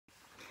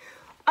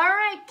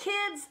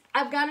kids,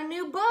 I've got a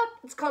new book.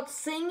 It's called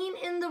Singing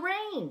in the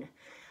Rain,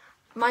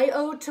 my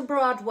ode to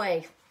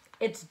Broadway.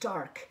 It's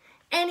dark.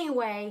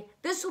 Anyway,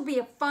 this will be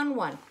a fun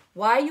one.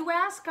 Why, you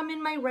ask? I'm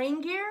in my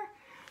rain gear?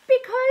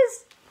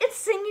 Because it's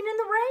singing in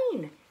the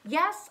rain.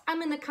 Yes,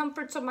 I'm in the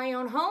comforts of my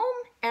own home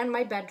and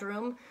my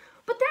bedroom,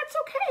 but that's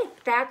okay.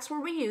 That's where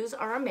we use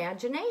our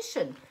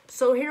imagination.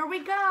 So here we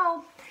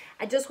go.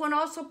 I just want to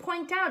also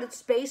point out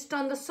it's based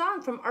on the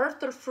song from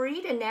Authur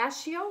and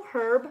Nacid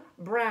Herb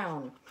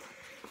Brown.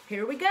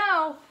 Here we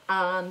go.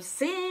 I'm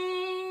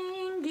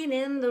singing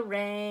in the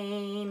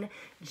rain,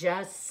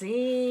 just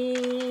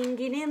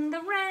singing in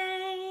the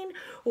rain.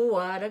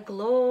 What a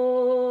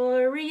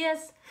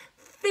glorious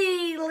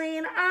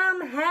feeling.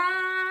 I'm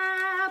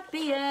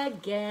happy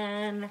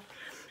again.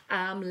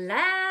 I'm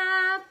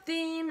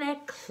laughing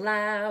at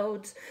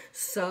clouds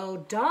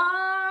so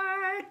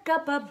dark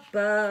up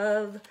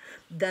above.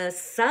 The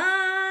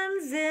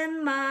sun's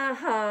in my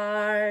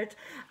heart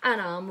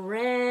and I'm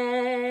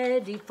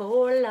ready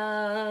for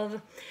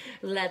love.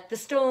 Let the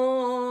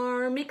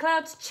stormy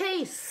clouds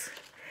chase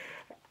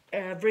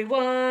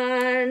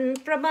everyone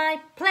from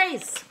my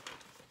place.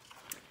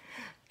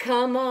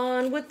 Come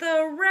on with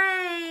the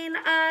rain,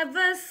 I've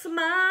a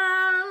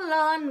smile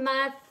on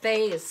my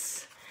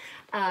face.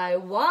 I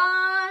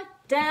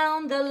walk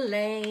down the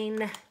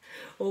lane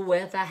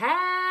with a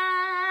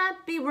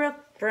happy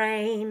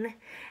refrain,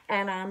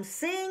 and I'm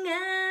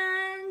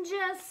singing,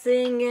 just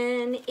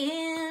singing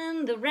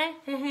in the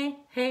rain.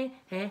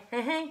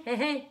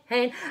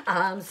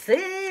 I'm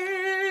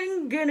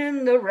singing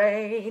in the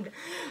rain,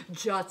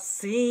 just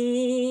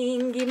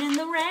singing in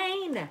the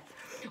rain.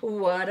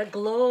 What a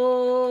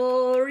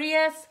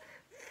glorious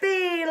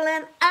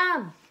feeling.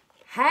 I'm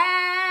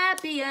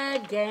happy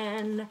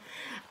again.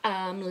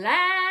 I'm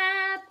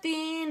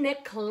laughing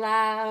at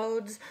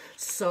clouds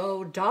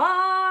so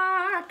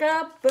dark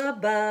up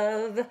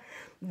above.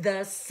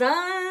 The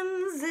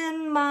sun's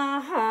in my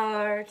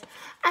heart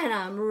and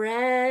I'm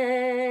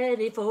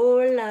ready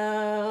for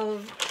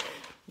love.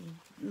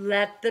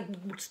 Let the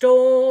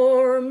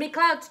stormy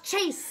clouds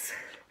chase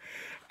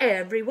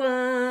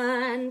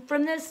everyone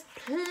from this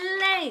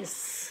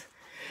place.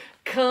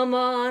 Come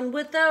on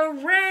with the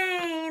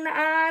rain,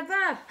 I've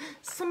a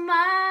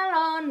smile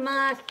on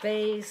my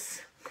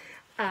face.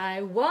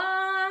 I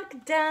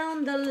walk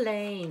down the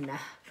lane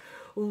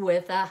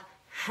with a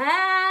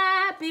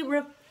happy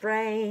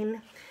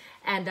refrain,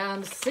 and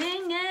I'm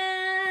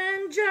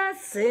singing,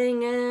 just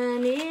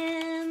singing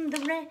in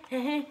the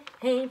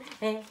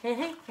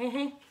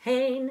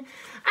rain.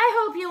 I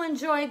hope you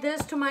enjoyed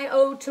this to my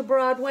ode to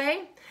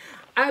Broadway.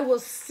 I will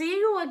see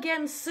you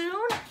again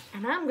soon,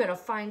 and I'm going to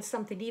find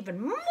something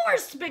even more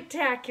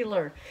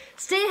spectacular.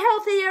 Stay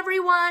healthy,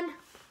 everyone.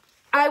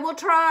 I will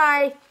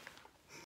try.